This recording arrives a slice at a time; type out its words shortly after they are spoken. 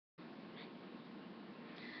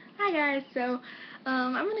Hi guys, so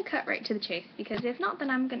I'm going to cut right to the chase because if not,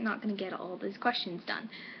 then I'm not going to get all these questions done.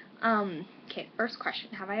 Okay, first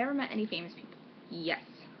question. Have I ever met any famous people? Yes.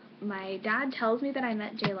 My dad tells me that I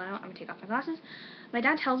met Jay Leno. I'm going to take off my glasses. My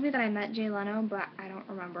dad tells me that I met Jay Leno, but I don't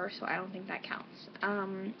remember, so I don't think that counts.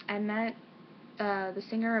 I met the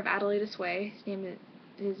singer of Adelaide's Way.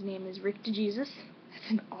 His name is Rick DeJesus.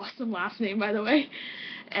 That's an awesome last name, by the way.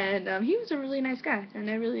 And he was a really nice guy,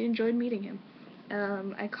 and I really enjoyed meeting him.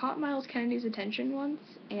 I caught Miles Kennedy's attention once,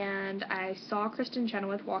 and I saw Kristen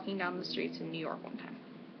Chenoweth walking down the streets in New York one time.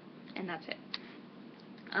 And that's it.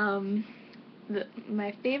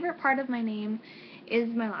 My favorite part of my name is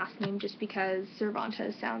my last name, just because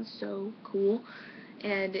Cervantes sounds so cool,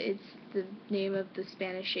 and it's the name of the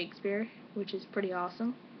Spanish Shakespeare, which is pretty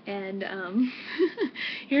awesome. And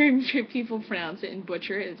hearing people pronounce it and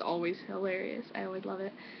butcher it is always hilarious. I always love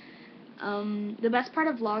it. The best part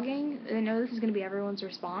of vlogging, I know this is going to be everyone's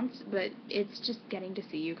response, but it's just getting to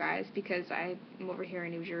see you guys, because I'm over here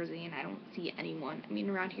in New Jersey and I don't see anyone. I mean,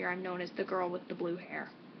 around here I'm known as the girl with the blue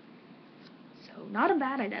hair. So, not a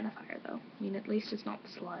bad identifier, though. I mean, at least it's not the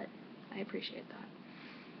slut. I appreciate that.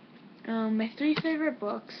 My 3 favorite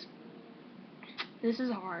books. This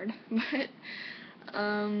is hard, but,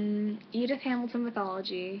 Edith Hamilton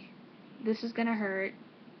Mythology, This Is Gonna Hurt,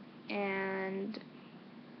 and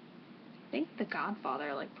I think The Godfather,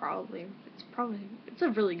 it's a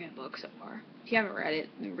really good book so far. If you haven't read it,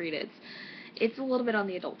 read it. It's a little bit on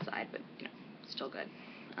the adult side, but, still good.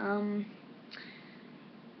 I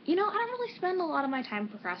don't really spend a lot of my time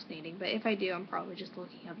procrastinating, but if I do, I'm probably just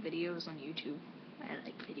looking up videos on YouTube. I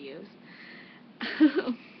like videos.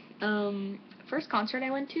 First concert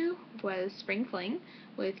I went to was Spring Fling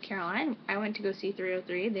with Caroline. I went to go see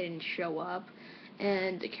 303. They didn't show up.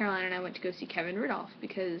 And Caroline and I went to go see Kevin Rudolph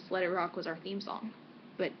because Let It Rock was our theme song.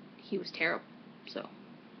 But he was terrible, so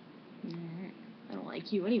I don't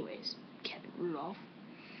like you anyways, Kevin Rudolph.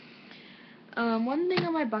 One thing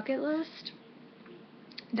on my bucket list,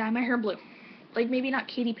 dye my hair blue. Like, maybe not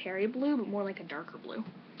Katy Perry blue, but more like a darker blue.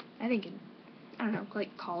 I don't know,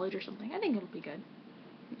 like college or something. I think it'll be good.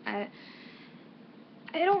 I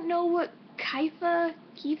don't know what Kifa,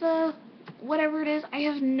 whatever it is. I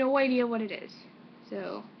have no idea what it is.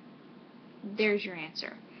 So, there's your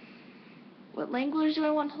answer. What language do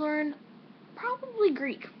I want to learn? Probably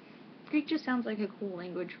Greek. Greek just sounds like a cool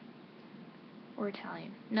language. Or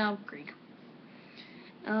Italian. No, Greek.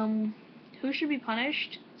 Who should be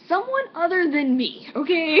punished? Someone other than me,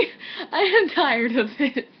 okay? I am tired of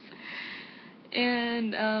this.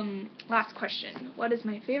 And, last question. What is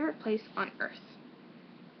my favorite place on Earth?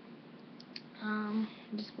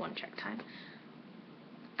 Just one check time.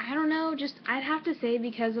 I don't know, I'd have to say,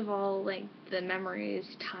 because of all, the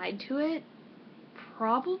memories tied to it,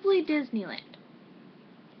 probably Disneyland.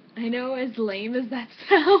 I know, as lame as that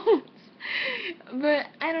sounds, but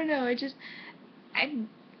I don't know,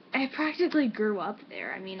 I practically grew up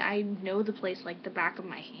there. I mean, I know the place like the back of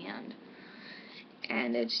my hand.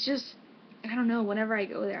 And it's just, I don't know, whenever I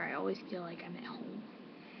go there, I always feel like I'm at home.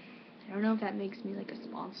 I don't know if that makes me like a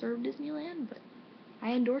sponsor of Disneyland, but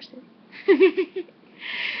I endorse it.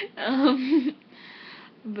 Oh,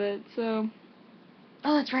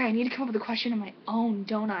 that's right, I need to come up with a question of my own,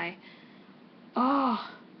 don't I? Oh,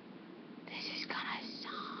 this is gonna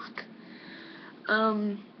suck.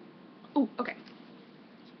 Oh, okay.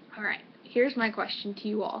 Alright, here's my question to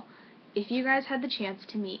you all. If you guys had the chance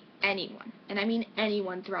to meet anyone, and I mean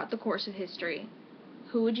anyone throughout the course of history,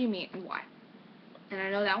 who would you meet and why? And I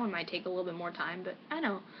know that one might take a little bit more time, but I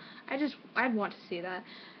know. I'd want to see that.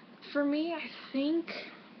 For me, I think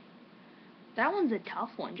that one's a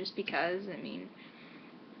tough one, just because, I mean,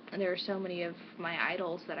 there are so many of my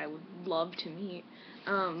idols that I would love to meet.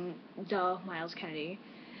 Miles Kennedy,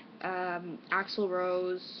 Axl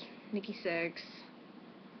Rose, Nikki Sixx,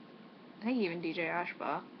 I think even DJ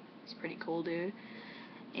Ashba. He's a pretty cool dude.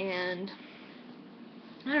 And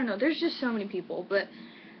I don't know, there's just so many people, but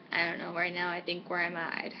I don't know, right now I think where I'm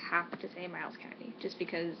at, I'd have to say Miles Kennedy, just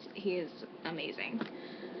because he is amazing.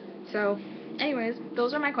 So, anyways,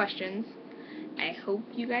 those are my questions. I hope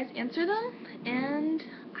you guys answer them, and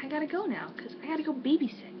I gotta go now, because I gotta go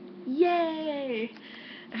babysit. Yay!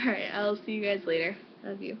 Alright, I'll see you guys later.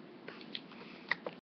 Love you.